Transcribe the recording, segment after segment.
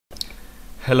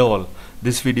Hello all,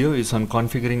 this video is on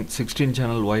configuring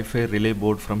 16-channel Wi-Fi relay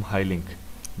board from Hilink.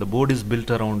 The board is built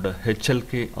around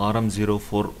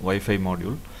Hlk-Rm04 Wi-Fi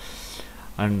module,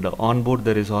 and on board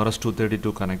there is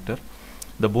RS-232 connector.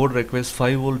 The board requires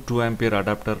 5V 2A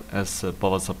adapter as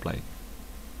power supply.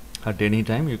 At any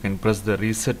time you can press the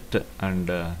reset and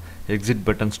exit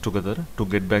buttons together to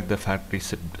get back the factory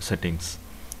settings.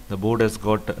 The board has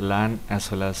got LAN as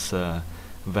well as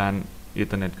WAN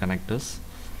Ethernet connectors.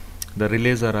 The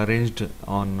relays are arranged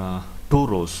on 2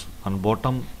 rows, on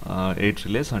bottom 8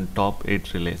 relays and top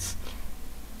 8 relays.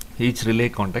 Each relay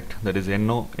contact, that is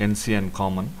NO, NC and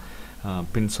common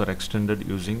pins are extended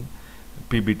using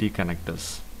PBT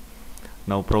connectors.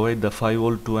 Now provide the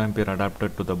 5V 2A adapter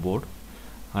to the board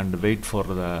and wait for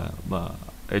the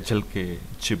Hlk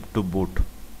chip to boot.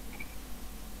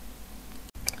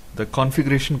 The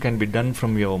configuration can be done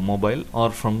from your mobile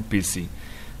or from PC.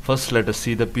 First let us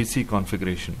see the PC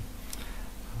configuration.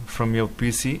 From your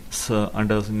PC,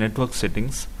 under network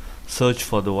settings, search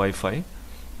for the Wi-Fi.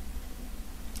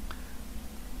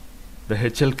 The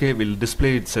Hlk will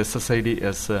display its SSID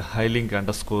as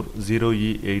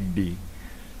Hilink_0E8D.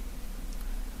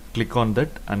 Click on that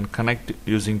and connect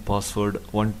using password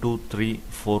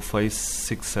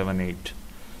 12345678.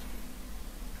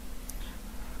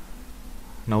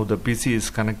 Now the PC is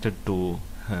connected to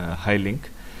Hilink.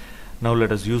 Now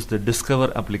let us use the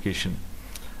Discover application.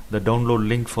 The download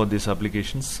link for these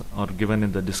applications are given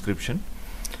in the description.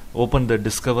 Open the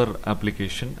Discover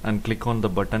application and click on the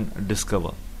button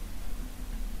Discover.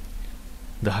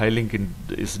 The Hilink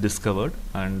is discovered,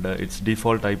 and its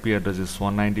default IP address is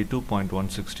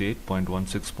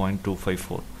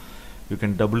 192.168.16.254. You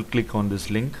can double click on this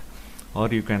link, or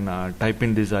you can type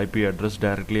in this IP address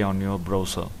directly on your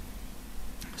browser.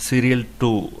 Serial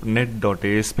to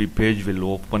net.asp page will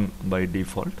open by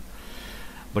default,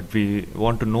 but we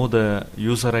want to know the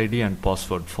user ID and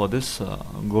password. For this,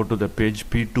 go to the page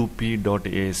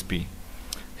p2p.asp.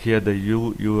 Here the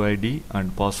UID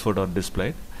and password are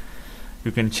displayed.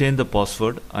 You can change the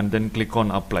password and then click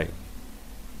on apply.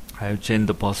 I have changed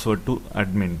the password to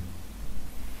admin.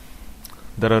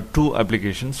 There are two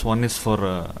applications. One is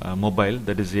for mobile,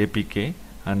 that is APK,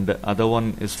 and the other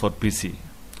one is for PC.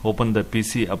 Open the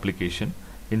PC application,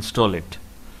 install it.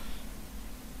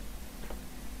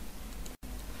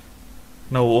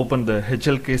 Now open the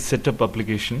Hlk Setup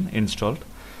application installed.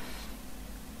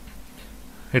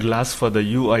 It will ask for the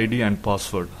UID and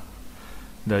password.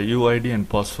 The UID and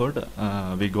password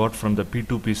we got from the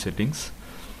P2P settings.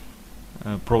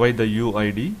 Provide the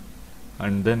UID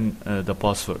and then the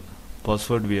password.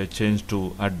 Password we have changed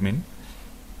to admin.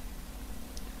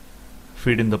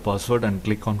 Feed in the password and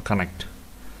click on connect.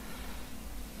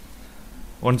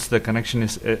 Once the connection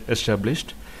is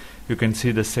established, you can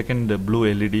see the second blue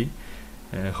LED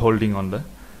holding on the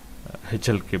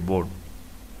Hlk board.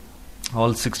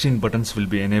 All 16 buttons will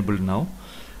be enabled now,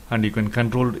 and you can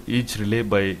control each relay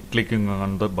by clicking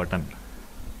on the button.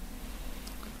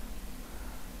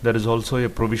 There is also a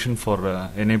provision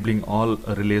for enabling all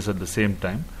relays at the same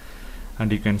time, and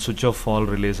you can switch off all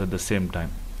relays at the same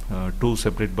time. 2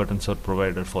 separate buttons are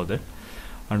provided for that,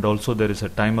 and also there is a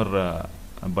timer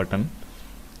button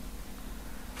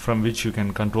from which you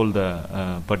can control the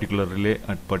particular relay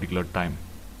at particular time.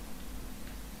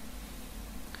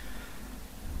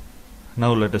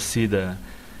 Now let us see the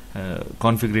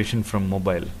configuration from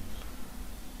mobile.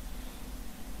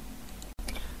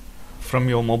 From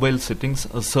your mobile settings,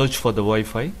 search for the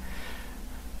Wi-Fi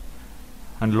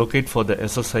and locate for the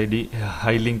SSID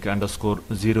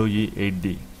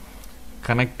Hilink_0E8D.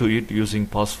 Connect to it using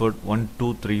password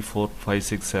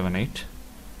 12345678.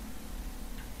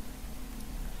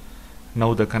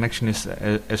 Now the connection is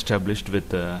established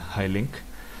with Hilink.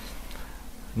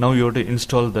 Now you have to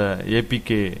install the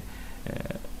APK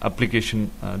application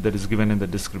that is given in the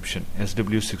description,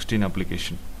 SW16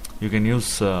 application. You can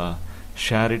use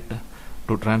share it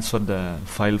to transfer the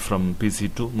file from PC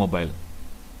to mobile.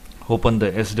 Open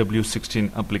the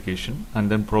SW16 application and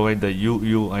then provide the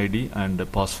UUID and the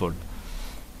password.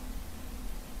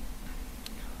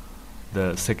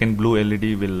 The second blue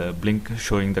LED will blink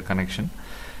showing the connection,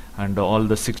 and all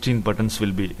the 16 buttons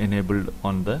will be enabled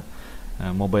on the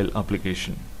mobile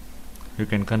application. You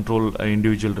can control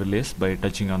individual relays by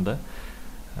touching on the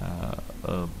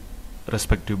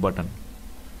respective button.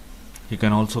 You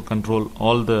can also control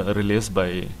all the relays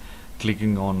by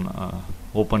clicking on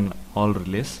open all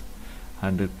relays,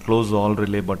 and the close all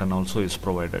relay button also is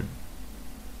provided.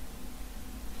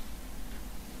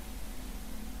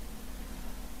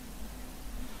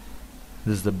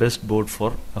 This is the best board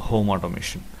for home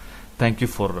automation. Thank you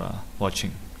for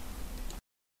watching.